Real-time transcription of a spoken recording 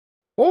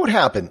What would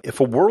happen if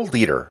a world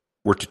leader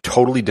were to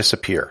totally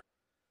disappear?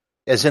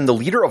 As in, the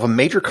leader of a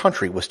major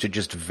country was to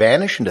just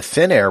vanish into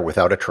thin air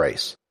without a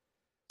trace.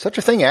 Such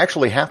a thing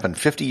actually happened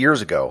 50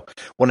 years ago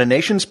when a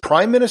nation's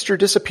prime minister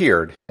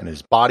disappeared and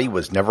his body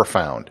was never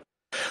found.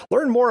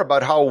 Learn more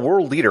about how a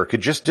world leader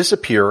could just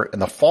disappear and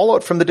the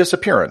fallout from the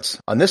disappearance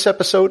on this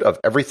episode of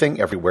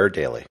Everything Everywhere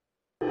Daily.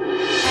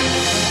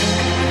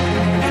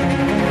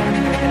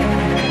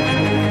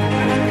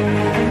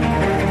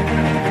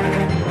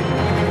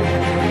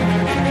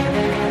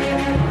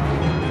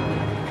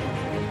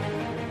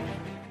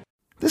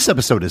 This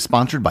episode is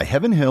sponsored by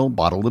Heaven Hill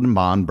Bottled and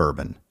Bond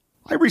Bourbon.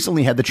 I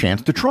recently had the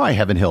chance to try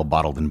Heaven Hill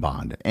Bottled and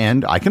Bond,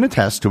 and I can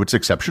attest to its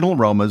exceptional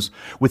aromas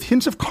with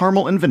hints of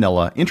caramel and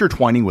vanilla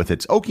intertwining with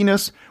its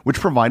oakiness, which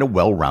provide a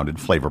well-rounded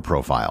flavor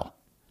profile.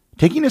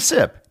 Taking a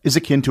sip is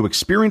akin to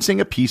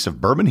experiencing a piece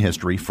of bourbon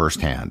history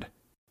firsthand.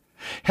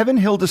 Heaven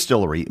Hill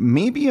Distillery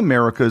may be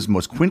America's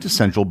most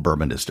quintessential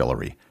bourbon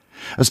distillery.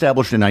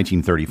 Established in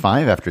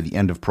 1935 after the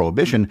end of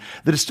Prohibition,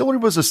 the distillery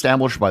was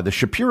established by the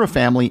Shapira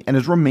family and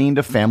has remained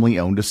a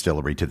family-owned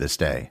distillery to this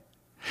day.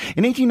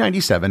 In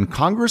 1897,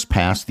 Congress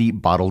passed the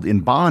Bottled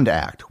in Bond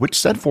Act, which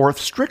set forth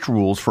strict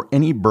rules for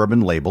any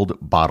bourbon labeled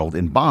Bottled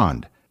in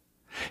Bond.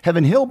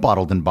 Heaven Hill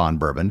Bottled in Bond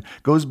Bourbon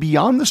goes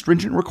beyond the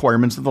stringent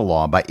requirements of the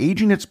law by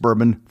aging its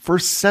bourbon for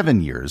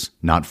 7 years,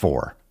 not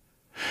 4.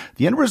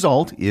 The end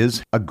result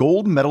is a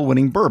gold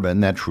medal-winning bourbon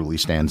that truly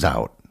stands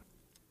out.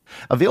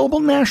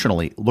 Available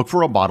nationally, look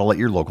for a bottle at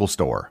your local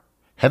store.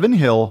 Heaven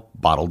Hill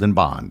Bottled in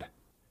Bond.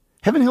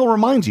 Heaven Hill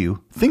reminds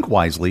you, think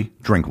wisely,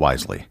 drink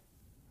wisely.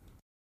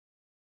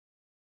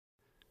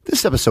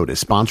 This episode is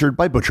sponsored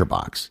by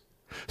ButcherBox.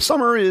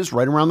 Summer is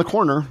right around the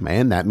corner,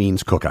 and that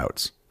means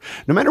cookouts.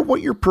 No matter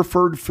what your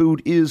preferred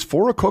food is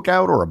for a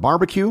cookout or a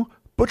barbecue,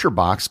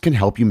 ButcherBox can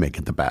help you make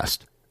it the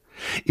best.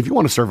 If you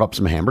want to serve up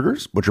some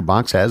hamburgers,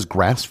 ButcherBox has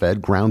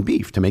grass-fed ground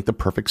beef to make the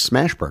perfect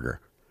smash burger.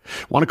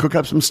 Want to cook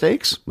up some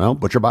steaks? Well,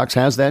 ButcherBox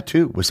has that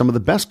too, with some of the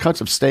best cuts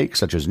of steak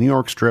such as New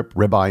York strip,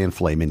 ribeye, and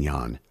filet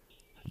mignon.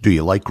 Do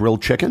you like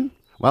grilled chicken?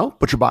 Well,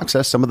 ButcherBox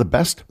has some of the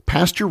best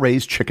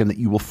pasture-raised chicken that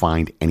you will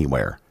find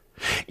anywhere.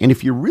 And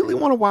if you really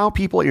want to wow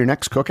people at your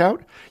next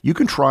cookout, you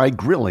can try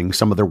grilling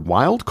some of their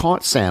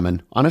wild-caught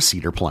salmon on a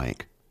cedar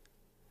plank.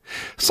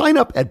 Sign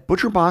up at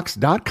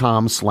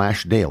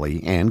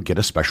butcherbox.com/daily and get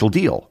a special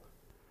deal.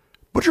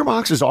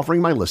 ButcherBox is offering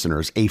my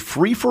listeners a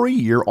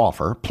free-for-a-year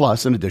offer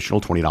plus an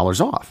additional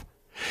 $20 off.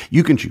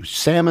 You can choose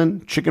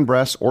salmon, chicken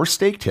breasts, or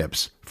steak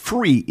tips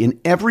free in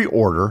every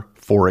order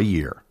for a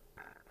year.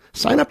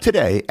 Sign up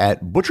today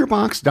at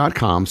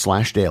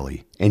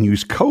butcherbox.com/daily and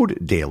use code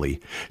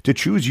DAILY to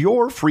choose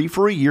your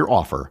free-for-a-year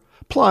offer,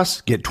 plus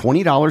get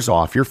 $20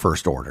 off your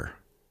first order.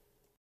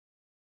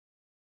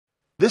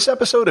 This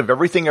episode of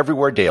Everything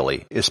Everywhere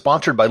Daily is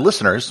sponsored by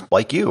listeners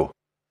like you.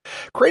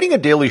 Creating a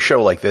daily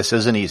show like this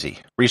isn't easy.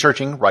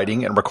 Researching,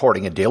 writing, and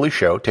recording a daily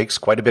show takes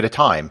quite a bit of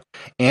time,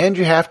 and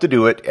you have to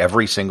do it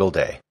every single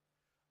day.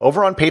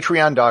 Over on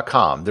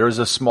Patreon.com, there is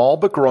a small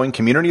but growing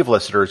community of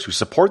listeners who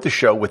support the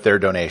show with their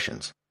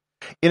donations.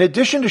 In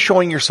addition to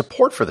showing your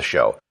support for the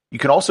show, you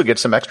can also get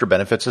some extra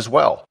benefits as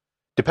well.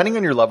 Depending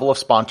on your level of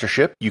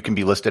sponsorship, you can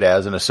be listed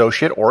as an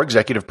associate or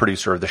executive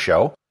producer of the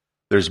show.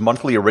 There's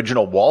monthly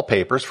original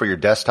wallpapers for your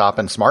desktop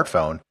and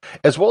smartphone,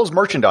 as well as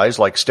merchandise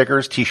like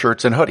stickers,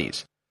 t-shirts, and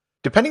hoodies.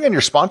 Depending on your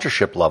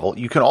sponsorship level,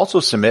 you can also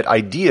submit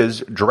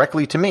ideas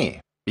directly to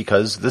me,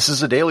 because this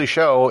is a daily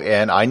show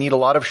and I need a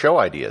lot of show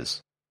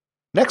ideas.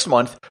 Next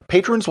month,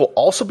 patrons will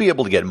also be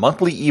able to get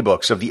monthly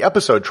ebooks of the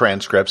episode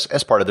transcripts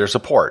as part of their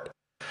support.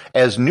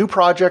 As new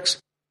projects,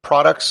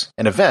 products,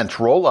 and events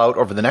roll out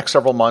over the next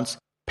several months,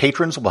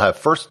 patrons will have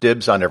first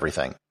dibs on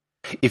everything.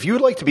 If you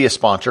would like to be a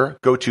sponsor,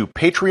 go to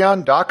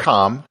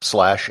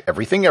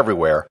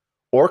patreon.com/everythingeverywhere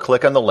or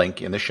click on the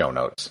link in the show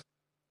notes.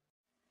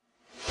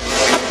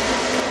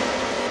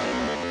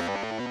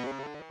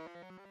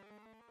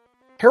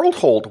 Harold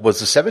Holt was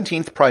the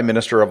 17th Prime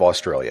Minister of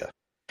Australia.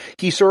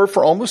 He served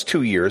for almost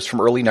 2 years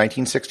from early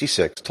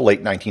 1966 to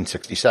late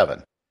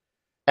 1967.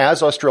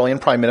 As Australian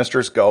Prime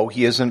Ministers go,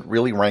 he isn't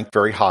really ranked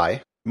very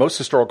high. Most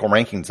historical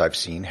rankings I've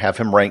seen have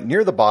him ranked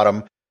near the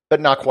bottom,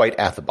 but not quite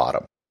at the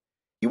bottom.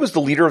 He was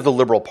the leader of the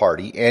Liberal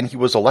Party, and he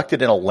was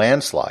elected in a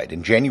landslide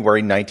in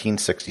January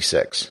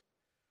 1966.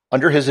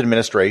 Under his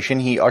administration,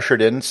 he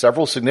ushered in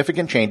several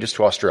significant changes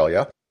to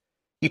Australia.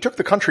 He took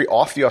the country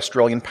off the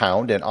Australian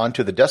pound and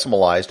onto the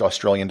decimalized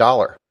Australian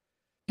dollar.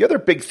 The other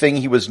big thing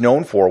he was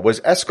known for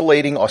was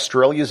escalating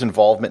Australia's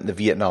involvement in the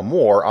Vietnam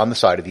War on the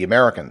side of the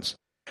Americans.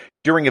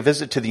 During a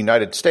visit to the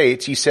United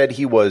States, he said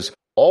he was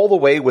all the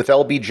way with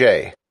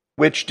LBJ,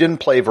 which didn't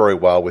play very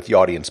well with the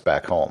audience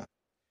back home.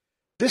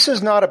 This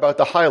is not about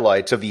the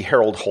highlights of the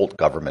Harold Holt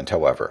government,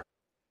 however.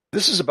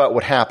 This is about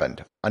what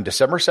happened on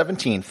December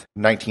 17,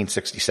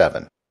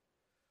 1967.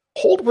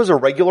 Holt was a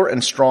regular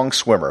and strong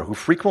swimmer who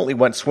frequently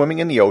went swimming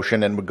in the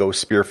ocean and would go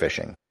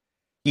spearfishing.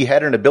 He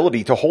had an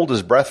ability to hold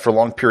his breath for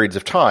long periods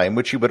of time,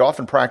 which he would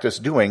often practice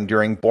doing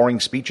during boring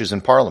speeches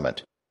in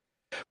Parliament.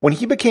 When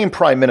he became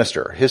Prime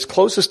Minister, his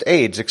closest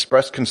aides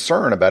expressed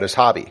concern about his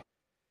hobby.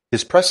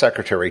 His press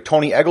secretary,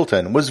 Tony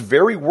Eggleton, was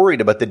very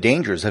worried about the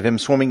dangers of him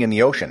swimming in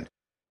the ocean,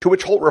 to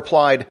which Holt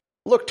replied,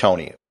 "Look,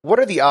 Tony, what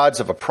are the odds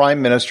of a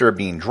prime minister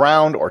being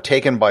drowned or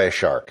taken by a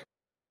shark?"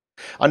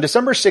 On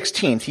December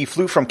 16th, he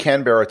flew from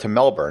Canberra to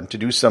Melbourne to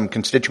do some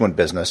constituent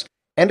business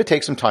and to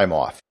take some time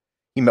off.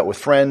 He met with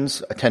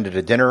friends, attended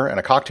a dinner and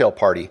a cocktail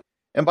party,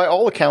 and by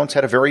all accounts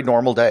had a very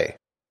normal day.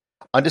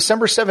 On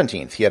December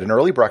 17th, he had an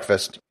early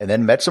breakfast and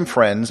then met some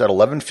friends at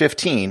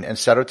 11:15 and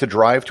set out to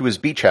drive to his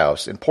beach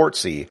house in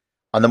Portsea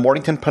on the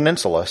Mornington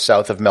Peninsula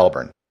south of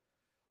Melbourne.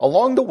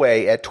 Along the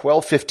way at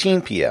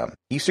 12:15 p.m.,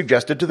 he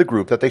suggested to the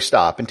group that they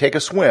stop and take a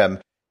swim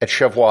at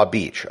Cheviot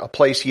Beach, a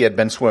place he had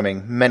been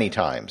swimming many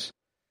times.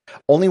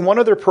 Only one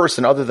other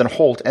person other than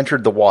Holt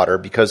entered the water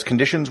because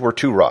conditions were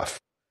too rough.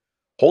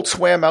 Holt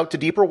swam out to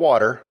deeper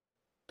water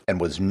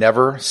and was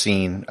never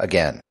seen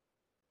again.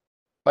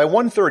 By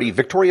 1:30,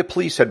 Victoria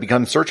Police had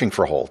begun searching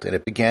for Holt, and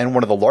it began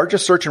one of the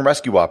largest search and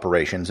rescue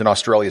operations in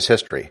Australia's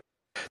history.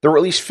 There were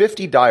at least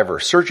 50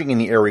 divers searching in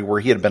the area where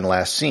he had been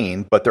last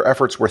seen, but their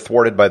efforts were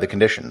thwarted by the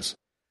conditions.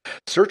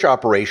 Search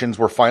operations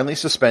were finally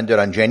suspended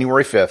on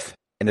January 5th,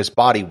 and his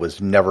body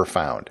was never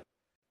found.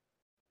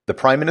 The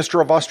Prime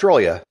Minister of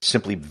Australia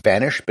simply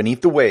vanished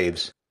beneath the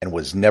waves and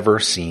was never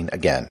seen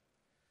again.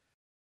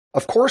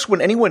 Of course,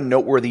 when anyone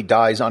noteworthy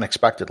dies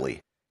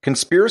unexpectedly,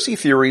 conspiracy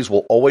theories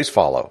will always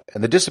follow,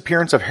 and the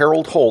disappearance of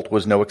Harold Holt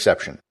was no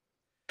exception.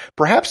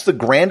 Perhaps the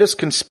grandest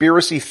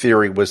conspiracy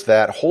theory was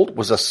that Holt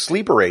was a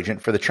sleeper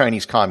agent for the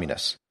Chinese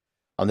communists.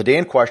 On the day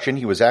in question,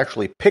 he was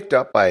actually picked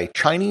up by a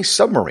Chinese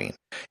submarine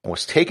and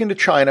was taken to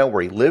China,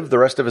 where he lived the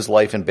rest of his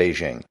life in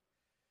Beijing.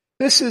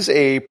 This is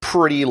a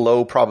pretty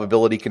low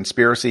probability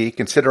conspiracy,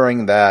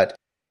 considering that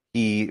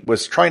he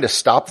was trying to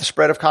stop the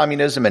spread of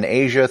communism in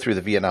Asia through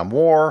the Vietnam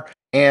War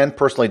and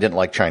personally didn't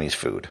like Chinese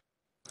food.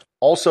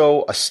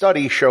 Also, a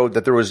study showed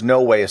that there was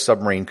no way a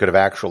submarine could have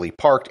actually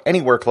parked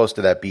anywhere close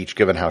to that beach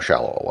given how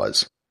shallow it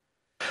was.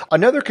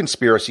 Another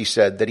conspiracy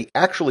said that he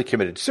actually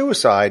committed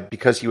suicide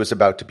because he was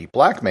about to be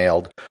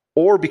blackmailed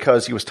or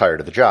because he was tired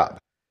of the job.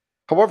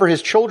 However,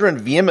 his children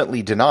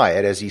vehemently deny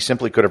it, as he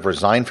simply could have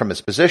resigned from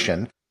his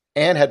position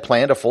and had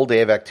planned a full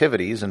day of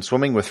activities, and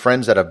swimming with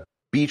friends at a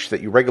beach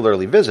that you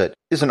regularly visit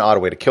is an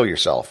odd way to kill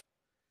yourself.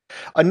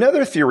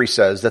 Another theory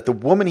says that the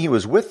woman he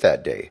was with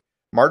that day,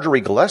 Marjorie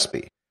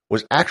Gillespie,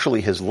 was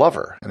actually his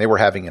lover, and they were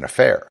having an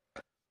affair.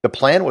 The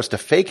plan was to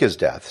fake his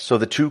death so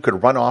the two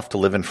could run off to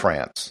live in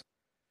France.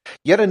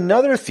 Yet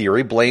another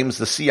theory blames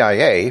the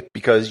CIA,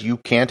 because you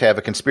can't have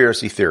a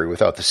conspiracy theory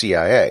without the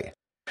CIA.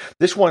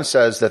 This one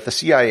says that the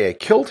CIA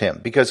killed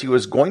him because he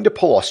was going to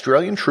pull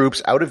Australian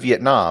troops out of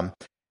Vietnam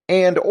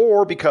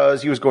or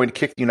because he was going to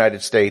kick the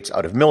United States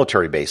out of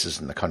military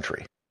bases in the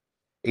country.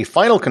 A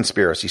final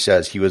conspiracy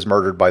says he was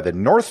murdered by the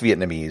North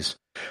Vietnamese,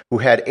 who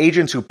had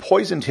agents who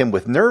poisoned him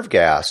with nerve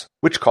gas,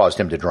 which caused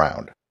him to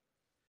drown.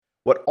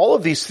 What all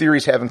of these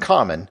theories have in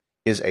common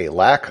is a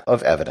lack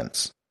of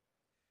evidence.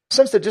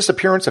 Since the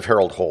disappearance of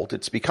Harold Holt,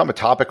 it's become a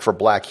topic for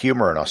black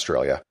humor in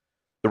Australia.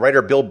 The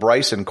writer Bill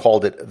Bryson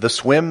called it the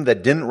swim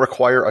that didn't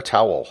require a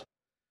towel.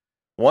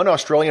 One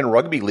Australian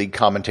rugby league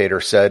commentator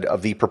said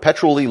of the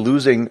perpetually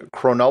losing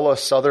Cronulla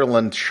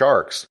Sutherland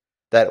Sharks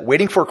that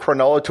waiting for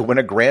Cronulla to win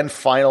a grand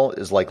final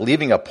is like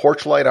leaving a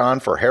porch light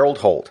on for Harold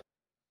Holt.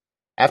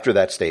 After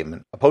that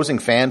statement, opposing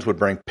fans would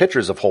bring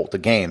pictures of Holt to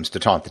games to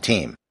taunt the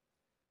team.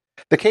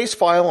 The case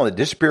file on the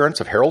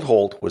disappearance of Harold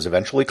Holt was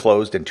eventually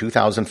closed in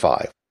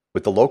 2005,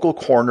 with the local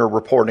coroner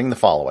reporting the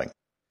following.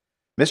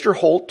 Mr.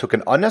 Holt took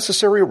an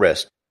unnecessary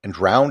risk and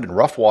drowned in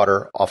rough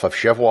water off of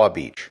Cheviot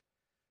Beach.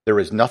 There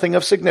is nothing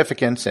of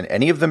significance in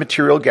any of the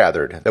material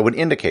gathered that would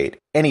indicate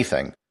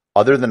anything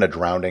other than a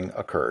drowning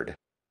occurred.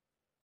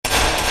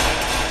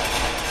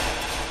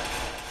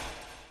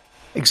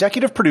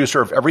 Executive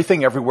producer of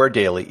Everything Everywhere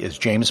Daily is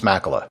James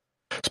Makala.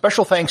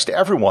 Special thanks to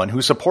everyone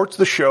who supports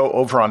the show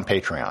over on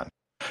Patreon.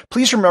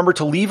 Please remember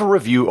to leave a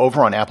review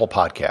over on Apple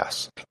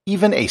Podcasts.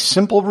 Even a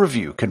simple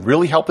review can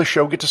really help the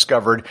show get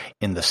discovered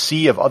in the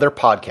sea of other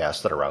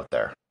podcasts that are out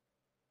there.